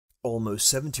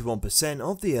Almost 71%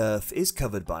 of the Earth is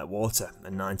covered by water,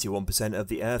 and 91% of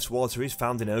the Earth's water is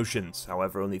found in oceans.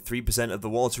 However, only 3% of the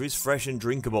water is fresh and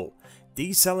drinkable.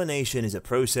 Desalination is a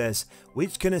process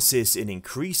which can assist in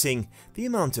increasing the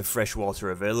amount of fresh water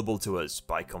available to us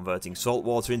by converting salt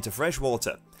water into fresh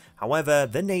water. However,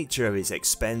 the nature of its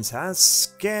expense has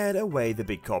scared away the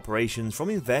big corporations from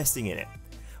investing in it.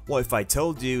 What if I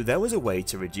told you there was a way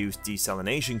to reduce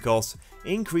desalination costs,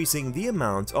 increasing the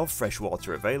amount of fresh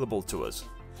water available to us?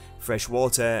 Fresh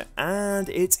water and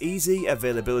its easy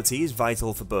availability is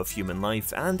vital for both human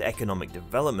life and economic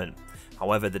development.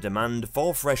 However, the demand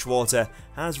for fresh water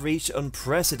has reached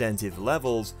unprecedented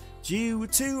levels due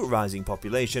to rising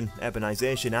population,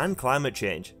 urbanization and climate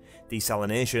change.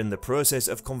 Desalination, the process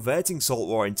of converting salt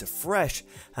water into fresh,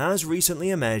 has recently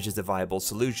emerged as a viable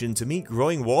solution to meet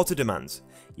growing water demands.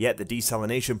 Yet the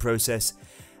desalination process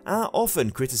are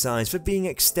often criticised for being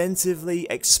extensively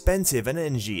expensive and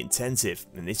energy intensive.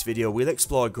 In this video we'll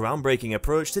explore a groundbreaking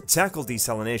approach to tackle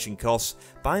desalination costs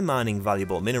by mining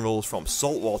valuable minerals from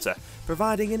salt water,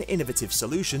 providing an innovative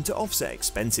solution to offset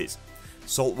expenses.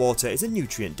 Salt water is a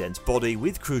nutrient-dense body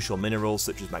with crucial minerals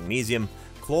such as magnesium,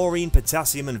 chlorine,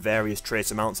 potassium and various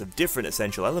trace amounts of different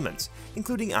essential elements,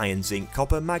 including iron, zinc,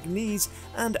 copper, manganese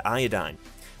and iodine,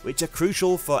 which are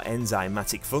crucial for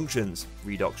enzymatic functions,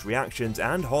 redox reactions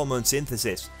and hormone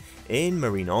synthesis. In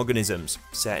marine organisms,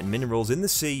 certain minerals in the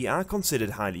sea are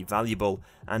considered highly valuable,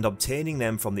 and obtaining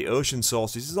them from the ocean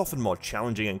sources is often more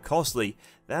challenging and costly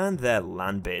than their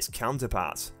land-based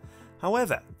counterparts.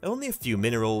 However, only a few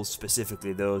minerals,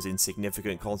 specifically those in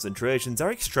significant concentrations,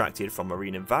 are extracted from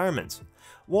marine environments.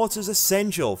 Water is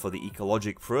essential for the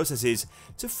ecologic processes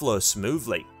to flow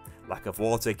smoothly. Lack of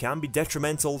water can be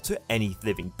detrimental to any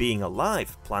living being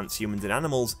alive. Plants, humans and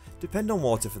animals depend on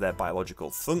water for their biological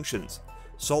functions.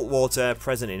 Salt water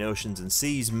present in oceans and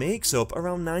seas makes up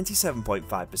around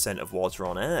 97.5% of water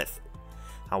on Earth.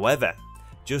 However,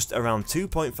 just around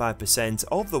 2.5%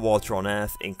 of the water on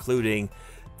Earth, including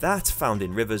that found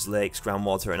in rivers, lakes,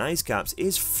 groundwater and ice caps,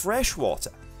 is fresh water.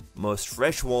 Most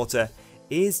fresh water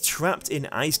is trapped in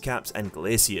ice caps and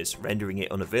glaciers, rendering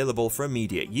it unavailable for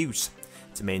immediate use.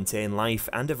 To maintain life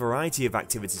and a variety of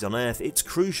activities on Earth, it's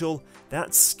crucial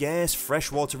that scarce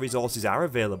freshwater resources are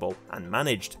available and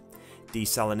managed.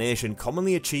 Desalination,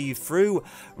 commonly achieved through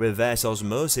reverse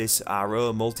osmosis,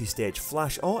 RO, multi-stage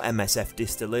flash or MSF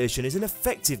distillation, is an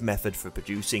effective method for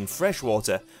producing fresh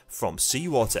water from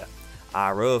seawater.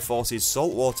 RO forces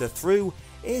salt water through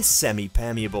a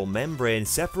semi-permeable membrane,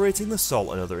 separating the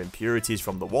salt and other impurities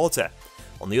from the water.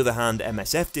 On the other hand,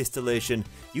 MSF distillation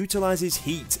utilizes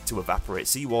heat to evaporate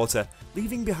seawater,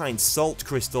 leaving behind salt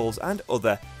crystals and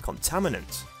other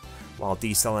contaminants. While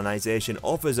desalination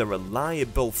offers a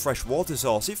reliable freshwater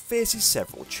source, it faces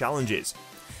several challenges.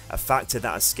 A factor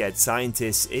that has scared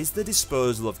scientists is the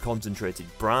disposal of concentrated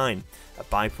brine, a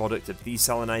byproduct of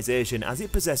desalination, as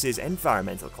it possesses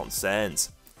environmental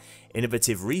concerns.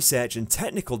 Innovative research and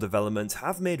technical development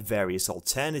have made various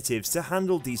alternatives to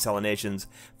handle desalination's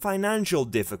financial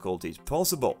difficulties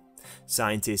possible.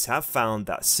 Scientists have found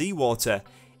that seawater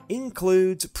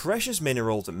includes precious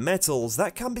minerals and metals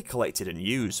that can be collected and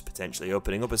used, potentially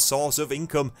opening up a source of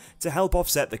income to help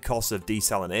offset the costs of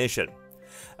desalination.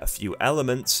 A few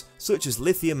elements, such as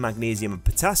lithium, magnesium and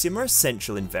potassium, are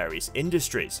essential in various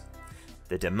industries.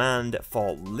 The demand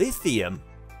for lithium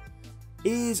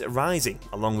is rising,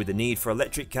 along with the need for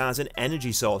electric cars and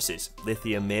energy sources.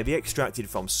 Lithium may be extracted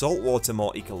from salt water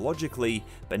more ecologically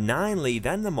benignly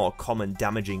than the more common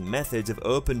damaging methods of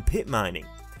open pit mining.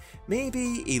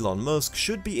 Maybe Elon Musk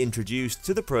should be introduced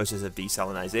to the process of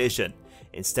desalination.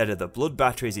 Instead of the blood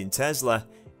batteries in Tesla,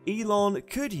 Elon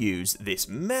could use this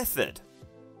method.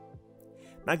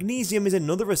 Magnesium is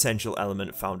another essential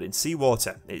element found in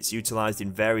seawater. It's utilized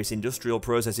in various industrial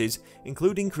processes,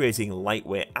 including creating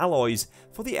lightweight alloys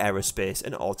for the aerospace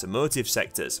and automotive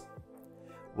sectors.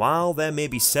 While there may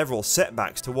be several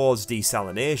setbacks towards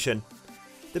desalination,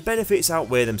 the benefits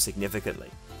outweigh them significantly.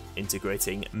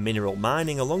 Integrating mineral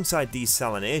mining alongside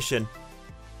desalination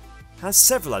has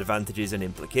several advantages and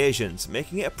implications,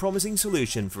 making it a promising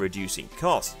solution for reducing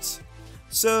costs.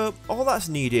 So, all that's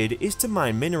needed is to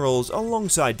mine minerals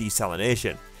alongside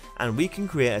desalination, and we can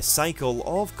create a cycle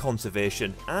of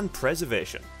conservation and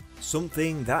preservation.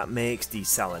 Something that makes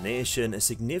desalination a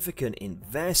significant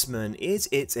investment is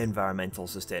its environmental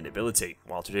sustainability.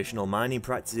 While traditional mining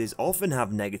practices often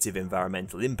have negative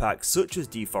environmental impacts such as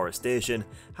deforestation,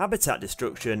 habitat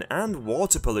destruction, and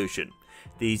water pollution,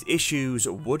 these issues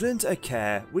wouldn't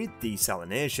occur with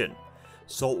desalination.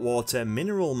 Saltwater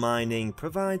mineral mining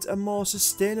provides a more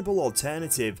sustainable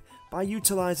alternative by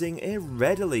utilising a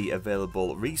readily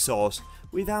available resource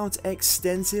without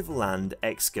extensive land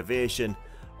excavation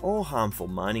or harmful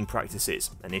mining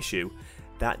practices. An issue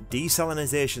that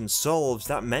desalination solves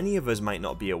that many of us might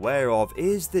not be aware of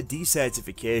is the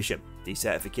desertification.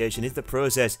 Desertification is the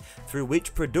process through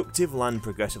which productive land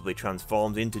progressively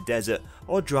transforms into desert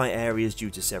or dry areas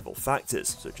due to several factors,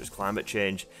 such as climate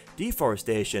change,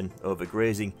 deforestation,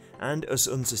 overgrazing, and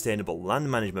unsustainable land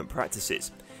management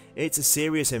practices. It's a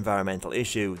serious environmental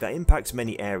issue that impacts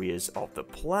many areas of the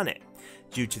planet.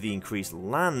 Due to the increased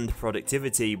land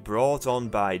productivity brought on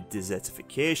by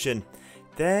desertification,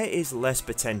 there is less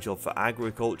potential for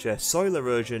agriculture, soil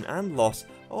erosion, and loss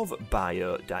of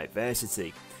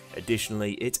biodiversity.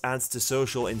 Additionally, it adds to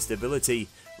social instability,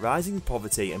 rising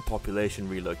poverty, and population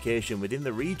relocation within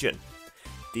the region.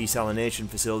 Desalination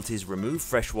facilities remove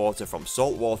fresh water from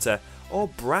saltwater or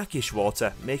brackish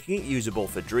water, making it usable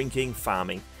for drinking,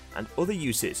 farming, and other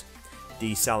uses.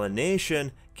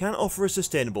 Desalination can offer a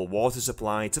sustainable water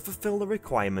supply to fulfill the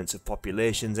requirements of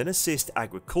populations and assist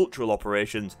agricultural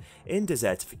operations in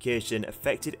desertification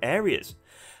affected areas.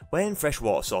 When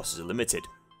freshwater sources are limited,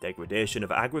 degradation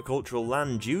of agricultural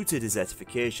land due to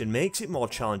desertification makes it more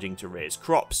challenging to raise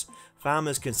crops.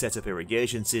 Farmers can set up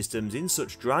irrigation systems in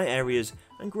such dry areas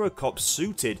and grow crops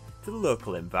suited to the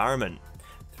local environment.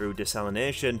 Through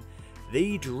desalination,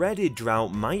 the dreaded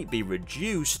drought might be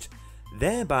reduced,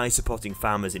 thereby supporting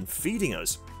farmers in feeding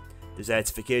us.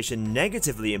 Desertification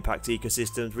negatively impacts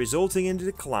ecosystems, resulting in a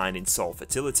decline in soil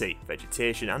fertility,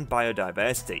 vegetation, and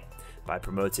biodiversity. By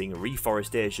promoting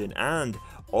reforestation and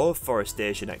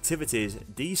afforestation activities,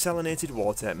 desalinated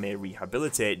water may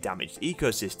rehabilitate damaged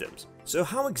ecosystems. So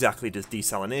how exactly does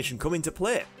desalination come into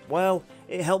play? Well,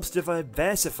 it helps to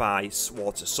diversify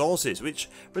water sources, which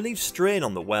relieves strain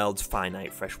on the world's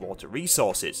finite freshwater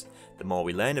resources. The more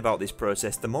we learn about this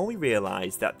process, the more we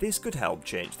realise that this could help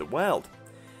change the world.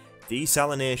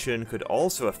 Desalination could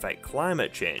also affect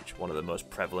climate change, one of the most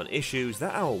prevalent issues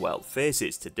that our world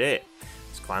faces today.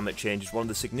 Climate change is one of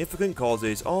the significant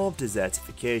causes of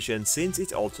desertification since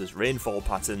it alters rainfall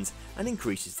patterns and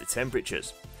increases the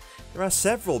temperatures. There are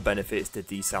several benefits to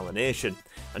desalination.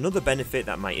 Another benefit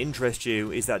that might interest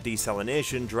you is that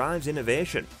desalination drives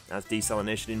innovation. As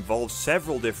desalination involves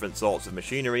several different sorts of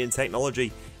machinery and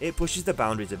technology, it pushes the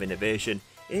boundaries of innovation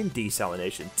in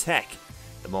desalination tech.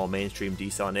 The more mainstream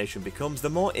desalination becomes, the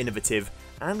more innovative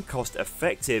and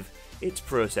cost-effective its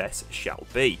process shall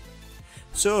be.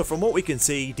 So, from what we can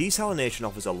see, desalination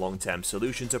offers a long-term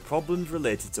solution to problems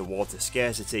related to water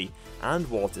scarcity and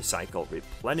water cycle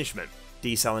replenishment.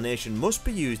 Desalination must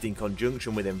be used in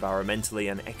conjunction with environmentally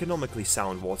and economically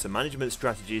sound water management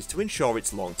strategies to ensure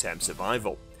its long-term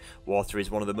survival. Water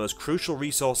is one of the most crucial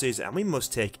resources, and we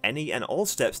must take any and all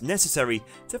steps necessary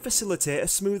to facilitate a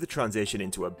smoother transition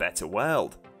into a better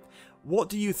world. What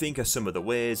do you think are some of the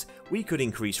ways we could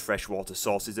increase freshwater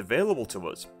sources available to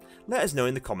us? Let us know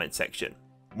in the comment section.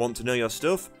 Want to know your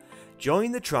stuff?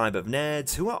 Join the tribe of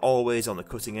nerds who are always on the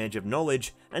cutting edge of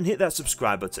knowledge and hit that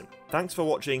subscribe button. Thanks for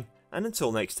watching, and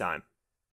until next time.